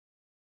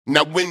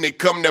Now when it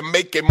come to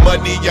making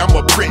money, I'm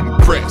a printing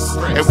press.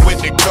 And when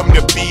it come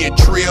to being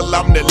trill,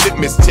 I'm the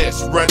litmus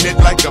test. Run it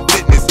like a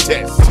fitness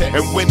test.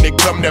 And when it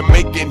come to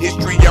making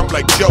history, I'm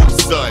like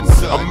Joe's son.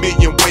 A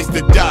million ways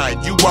to die,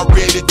 you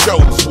already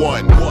chose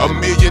one.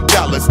 $1 million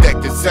stack,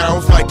 that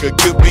sounds like a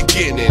good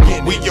beginning.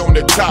 We on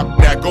the top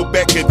now, go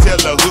back and tell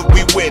the hood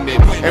we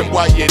winning. And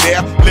while you're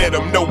there, let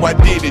them know I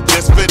did it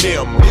just for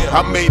them.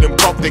 I made them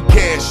cough the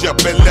cash up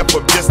and left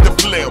them just to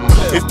flim.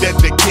 Is that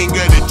the king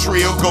of the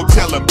trill? Go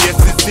tell them yes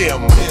it's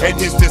him. And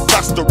his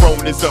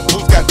testosterone is up,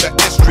 who's got the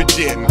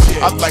estrogen?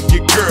 I like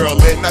your girl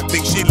and I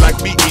think she like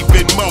me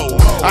even more.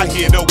 I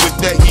hit her with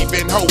that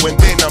heaving hoe and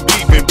then I'm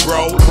leaving,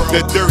 bro.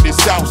 The dirty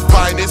South's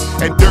finest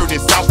and dirty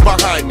South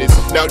behind us.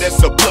 Now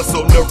that's a plus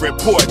on the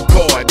report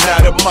card,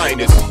 not a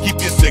minus.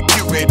 Keep your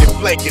security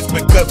blankets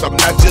because I'm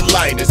not your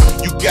linus.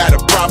 You got a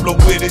problem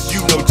with us, you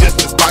know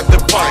just the spot to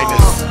find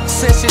us.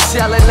 Since you're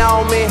telling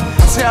on me,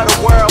 tell the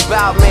world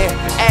about me.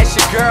 Ask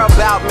your girl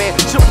about me,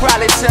 she'll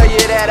probably tell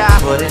you that I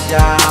put it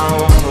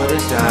down, put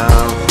it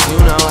down. You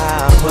know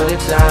how I put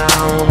it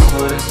down,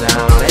 put it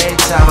down. Every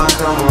time I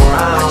come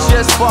around. I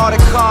just bought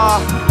a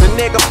car, the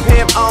nigga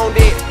pimp owned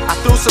it. I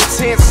threw some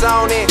tints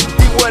on it,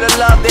 he would've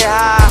loved it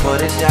high.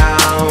 Put it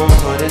down,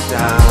 put it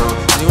down.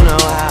 You know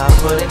how I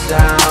put it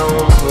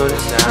down, put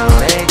it down.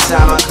 Every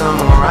time I come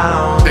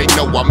around. They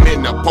know I'm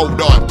in the Port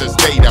Arthur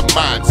state of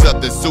mind,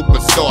 Southern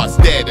superstar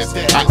status.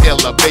 I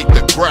elevate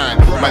the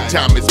grind. My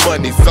time is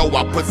money, so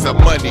I put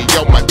some money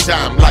on my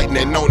time.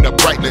 Lightning on the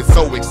brightness,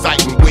 so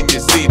exciting when you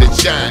see the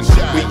shine.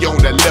 We on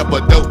the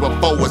level, those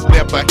before us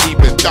never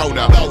even thought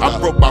of. I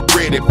broke my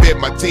bread and fed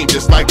my team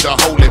just like the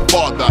Holy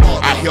Father.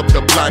 I helped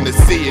the blind to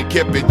see and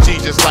kept it G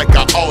just like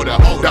I order.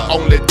 The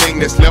only thing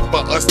that's left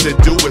for us to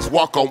do is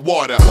walk on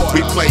water.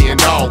 We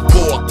playing all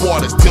 4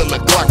 quarters till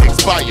the clock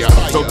expire.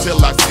 So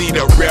till I see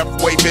the ref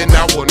waving,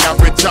 I will not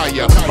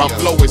retire. My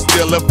flow is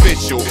still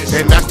official,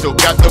 and I still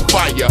got the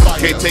fire.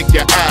 Can't take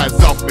your eyes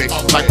off it,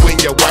 like when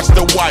you watch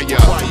The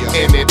Wire.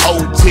 And in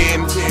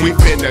 010, we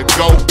finna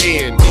go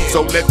in.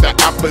 So let the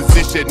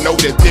opposition know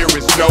that there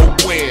is no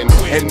win,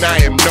 and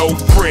I am no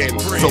friend.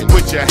 So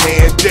put your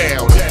hand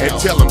down and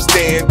tell them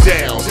stand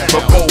down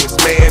before it's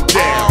man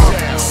down.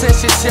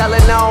 Since you're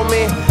telling on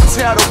me,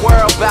 tell the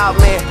world about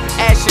me.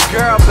 Ask your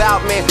girl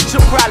about me,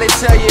 she'll probably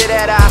tell you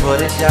that I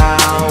put it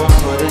down,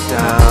 put it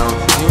down.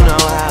 You know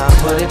how I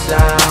put it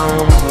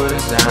down, put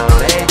it down.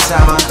 Every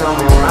time I come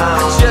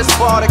around. I just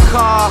bought a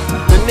car,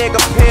 the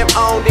nigga pimp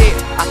owned it.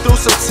 I threw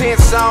some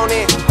tints on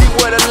it, he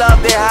would've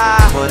loved it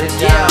high. Put it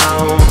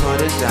down, put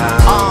it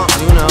down.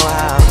 You know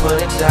how I put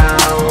it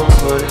down,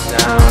 put it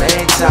down.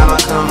 Every time I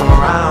come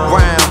around.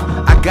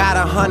 I got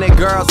 100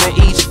 girls in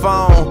each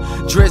phone.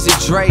 Drizzy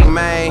Drake,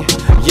 man,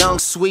 Young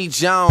Sweet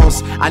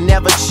Jones. I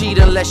never cheat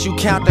unless you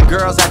count the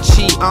girls I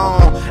cheat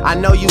on. I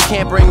know you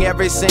can't bring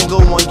every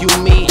single one you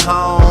meet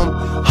home.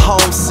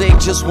 Homesick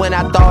just when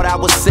I thought I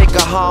was sick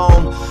of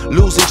home.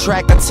 Losing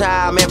track of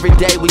time, every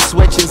day we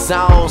switching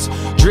zones.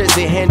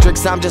 Drizzy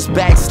Hendrix, I'm just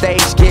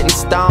backstage getting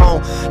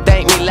stoned.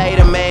 Thank me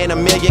later, man,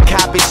 1 million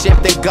copies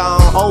shipped and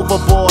gone.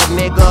 Overboard,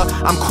 nigga,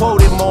 I'm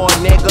quoted more,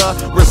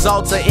 nigga.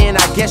 Results are in,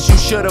 I guess you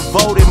should've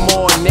voted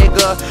more,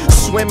 nigga.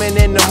 Swimming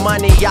in the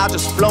money, y'all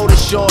just float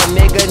ashore,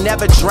 nigga.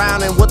 Never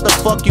drowning, what the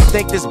fuck you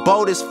think this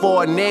boat is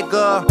for,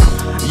 nigga?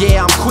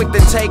 Yeah, I'm quick to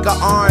take a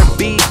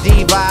R&B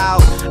diva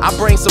out. I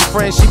bring some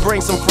friends, she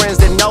brings some friends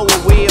that know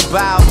what we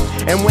about.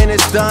 And when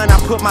it's done, I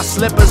put my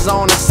slippers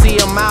on to see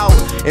him out,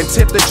 and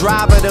tip the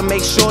driver to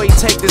make sure he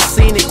take the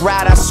scenic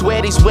route. I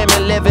swear these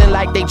women living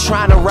like they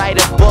trying to write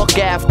a book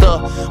after,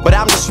 but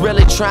I'm just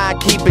really trying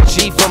to keep it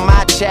G for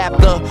my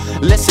chapter.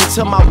 Listen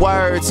to my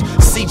words,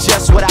 see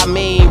just what I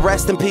mean.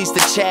 Rest in peace to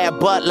Chad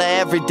Butler,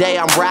 every day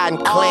I'm riding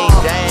clean.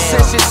 Damn.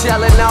 Since you're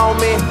telling on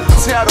me,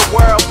 tell the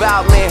world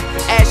about me.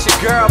 Ask your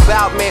girl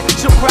about me,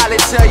 she'll probably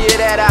tell you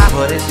that I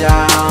put it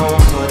down,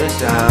 put it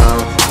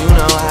down. You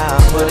know how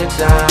I put it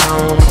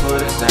down,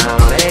 put it down.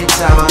 Every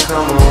time I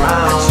come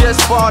around. I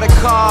just bought a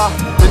car,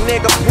 the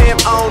nigga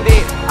pimp owned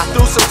it. I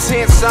threw some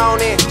tints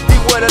on it, he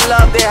would've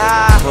loved it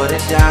high. Put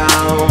it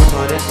down,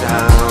 put it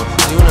down.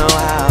 You know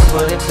how I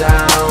put it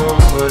down,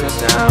 put it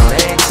down.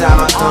 Every time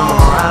I come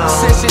around.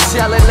 Since you're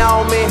telling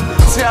on me,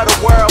 tell the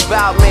world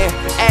about me.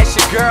 Ask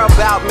your girl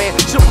about me,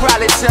 she'll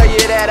probably tell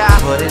you that I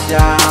put it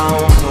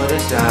down, put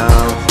it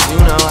down. You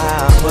know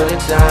how I put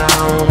it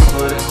down,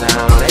 put it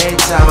down. Every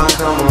time I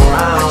come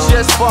around. I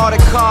just bought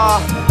a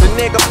car, the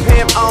nigga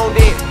pimp owned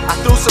it. I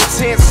threw some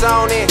tints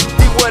on it,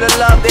 he would've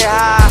loved it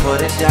high.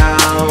 Put it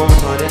down,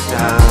 put it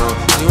down.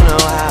 You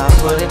know how I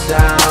put it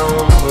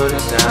down, put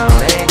it down.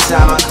 Every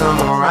time I come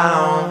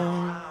around.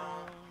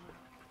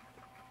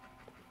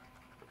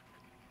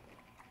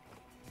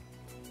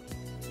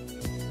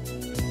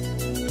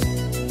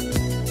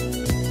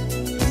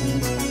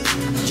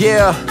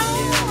 Yeah,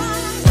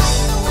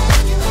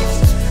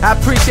 I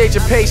appreciate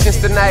your patience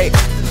tonight.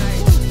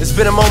 It's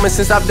been a moment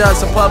since I've done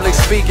some public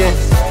speaking.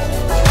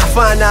 I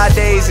find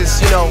nowadays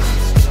it's, you know,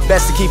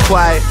 best to keep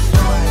quiet.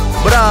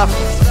 But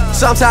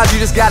sometimes you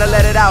just gotta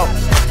let it out.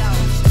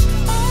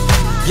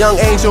 Young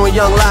Angel and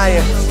Young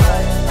Lion.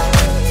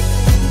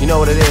 know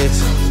what it is.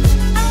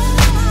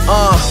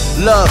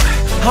 Look,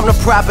 I'm the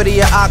property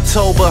of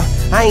October.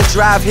 I ain't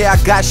drive here,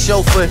 I got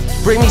chauffeur.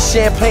 Bring me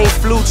champagne,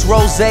 flutes,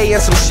 rosé,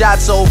 and some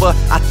shots over.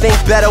 I think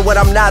better when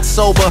I'm not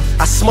sober.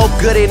 I smoke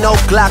good and no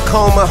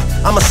glaucoma.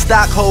 I'm a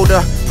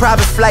stockholder.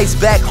 Private flights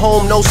back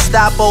home, no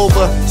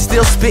stopover.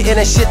 Still spitting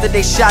that shit that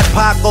they shot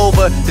Pac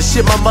over. The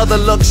shit my mother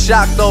looked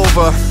shocked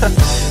over.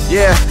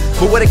 Yeah.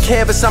 But with a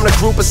canvas, I'm the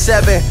group of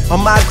 7.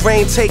 On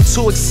migraine, take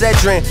 2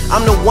 Excedrin.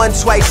 I'm the 1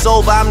 twice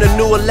over, I'm the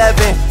new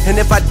 11. And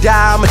if I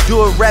die, I'ma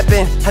do it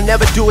reppin'. I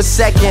never do a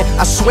second.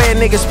 I swear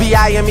niggas be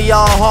eyeing me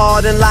all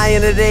hard and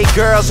lying to they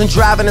girls and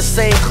driving the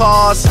same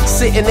cars.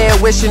 Sitting there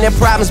wishing their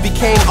problems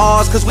became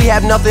ours, cause we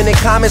have nothing in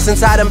common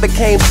since I done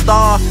became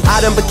star.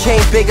 I done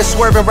became bigger,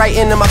 swerving right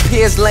into my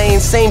peers' lane.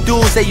 Same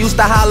dudes that used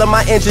to holler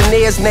my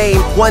engineer's name.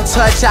 One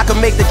touch, I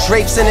could make the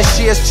drapes and the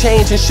shears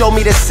change and show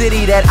me the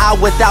city that I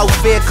without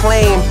fear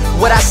claim.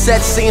 What I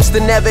said seems to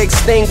never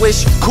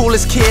extinguish.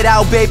 Coolest kid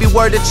out, baby,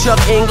 word to Chuck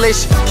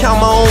English.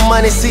 Count my own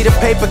money, see the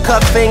paper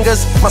cut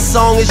fingers. My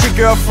song is your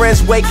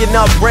girlfriend's waking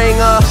up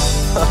ringer.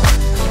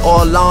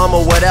 Or alarm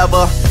or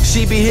whatever.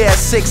 She be here at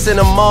 6 in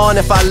the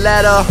morning if I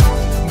let her.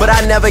 But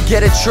I never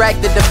get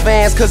attracted to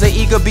fans, cause an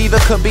eager beaver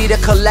could be the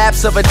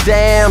collapse of a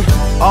dam.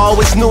 I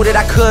always knew that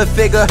I could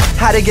figure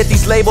how to get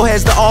these label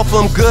heads to offer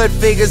them good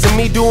figures. And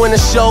me doing the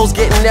shows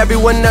getting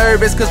everyone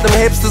nervous, cause them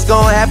hipsters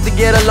gonna have to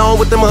get along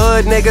with them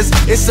hood niggas.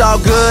 It's all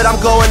good,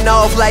 I'm going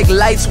off like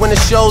lights when the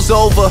show's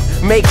over.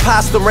 Make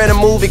pasta, rent a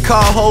movie,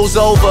 call hoes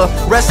over.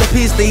 Rest in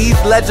peace to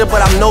Heath Ledger,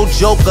 but I'm no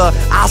joker.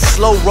 I'll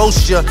slow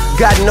roast ya,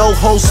 got no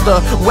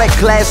holster. Wet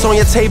glass on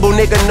your table,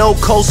 nigga, no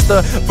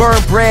coaster. Burn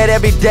bread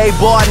every day,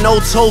 boy, no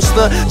toaster.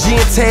 G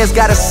and Taz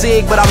got a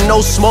cig, but I'm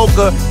no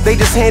smoker. They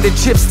just handed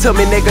chips to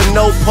me, nigga,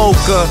 no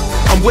poker.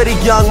 I'm with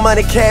a young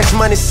money, cash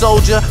money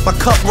soldier. My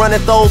cup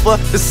runneth over.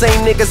 The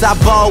same niggas I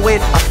ball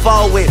with, I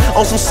fall with.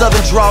 On some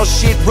Southern draw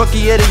shit,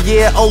 rookie of the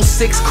year,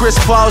 06 Chris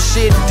Paul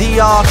shit.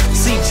 DR,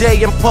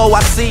 CJ and Poe,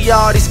 I see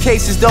y'all. These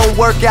cases don't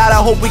work out,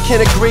 I hope we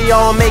can agree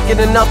on making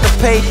enough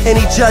to pay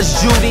any Judge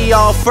Judy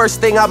off. First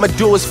thing I'ma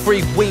do is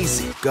free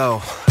Weezy.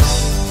 Go.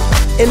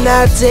 And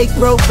I take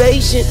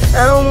probation.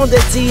 I don't want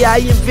that T.I.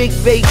 and big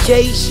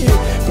vacation.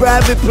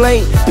 Private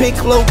plane,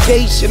 pick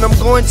location. I'm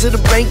going to the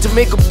bank to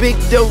make a big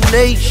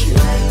donation.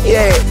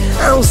 Yeah,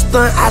 I don't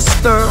stunt, I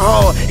stunt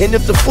hard. And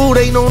if the food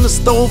ain't on the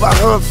stove, I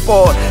hunt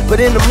for it. But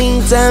in the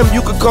meantime,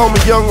 you could call me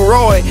Young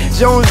Roy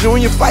Jones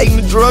Jr. fighting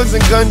the drugs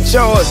and gun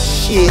charge.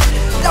 Shit.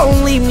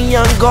 Don't leave me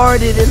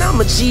unguarded, and I'm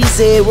a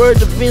cheesehead. Word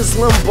to Vince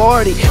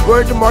Lombardi,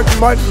 word to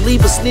Martin,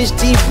 leave a snitch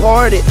tea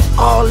party.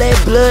 All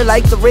that blood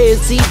like the Red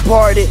Sea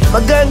party. My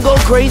gun go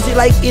crazy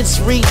like it's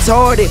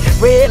retarded.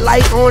 Red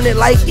light on it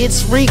like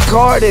it's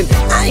recording.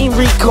 I ain't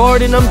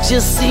recording, I'm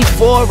just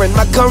C4ing.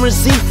 My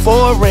currency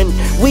foreign.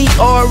 We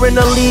are in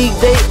a league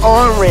they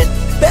aren't.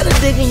 Better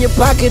dig in your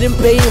pocket and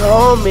pay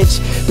homage.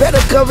 Better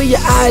cover your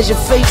eyes, your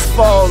face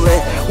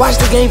falling. Watch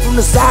the game from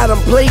the side, I'm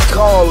play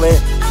calling.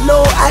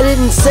 No, I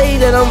didn't say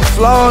that I'm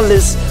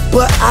flawless,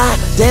 but I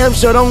damn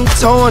sure don't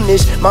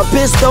tarnish. My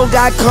pistol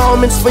got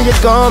comments for your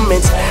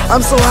garments.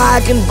 I'm so high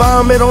I can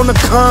vomit on a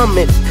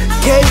comment.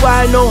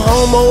 KY no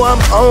homo, I'm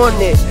on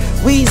it.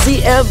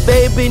 Weezy F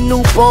baby,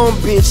 newborn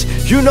bitch.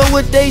 You know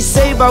what they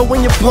say about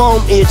when your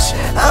palm itch.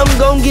 I'm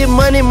gon' get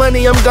money,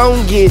 I'm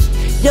gon' get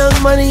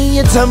young money in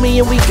your tummy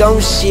and we gon'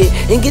 shit.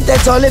 And get that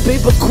toilet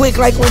paper quick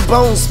like when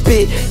bones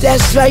spit.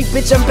 That's right,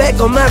 bitch, I'm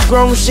back on my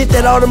grown shit.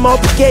 That Audemars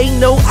Piguet,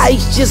 no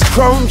ice, just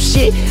chrome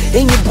shit.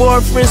 And your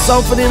boyfriend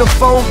softer than a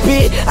foam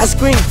pit. I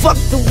scream, fuck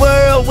the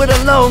world with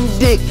a long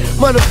dick.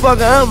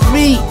 Motherfucker, I'm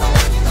me.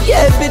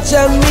 Yeah, bitch,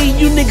 I'm me.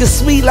 You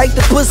niggas sweet like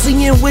the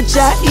pussy in which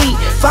I eat.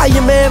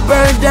 Fireman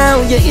burn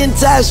down your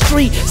entire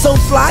street. So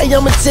fly,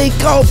 I'ma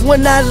take off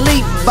when I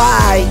leap.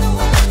 Bye.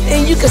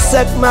 And you can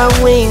suck my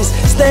wings.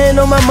 Stand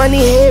on my money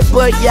head,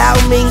 but Yao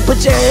Ming.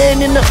 Put your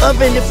hand in the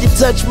oven if you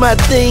touch my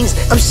things.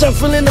 I'm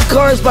shuffling the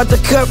cards, about to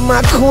cut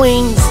my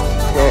queens.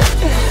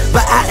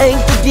 But I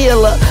ain't the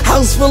dealer.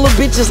 House full of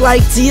bitches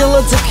like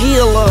Tila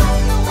Tequila.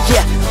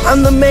 Yeah,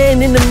 I'm the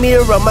man in the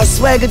mirror. My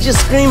swagger just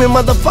screaming,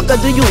 motherfucker,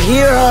 do you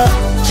hear her?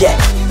 Yeah,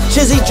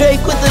 Chizzy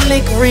Drake with the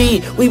lick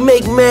read. We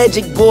make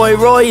magic, boy,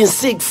 Roy and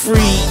Siegfried.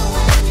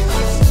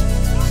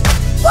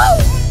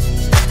 Woo!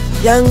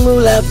 Young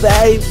Moolah,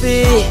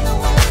 baby.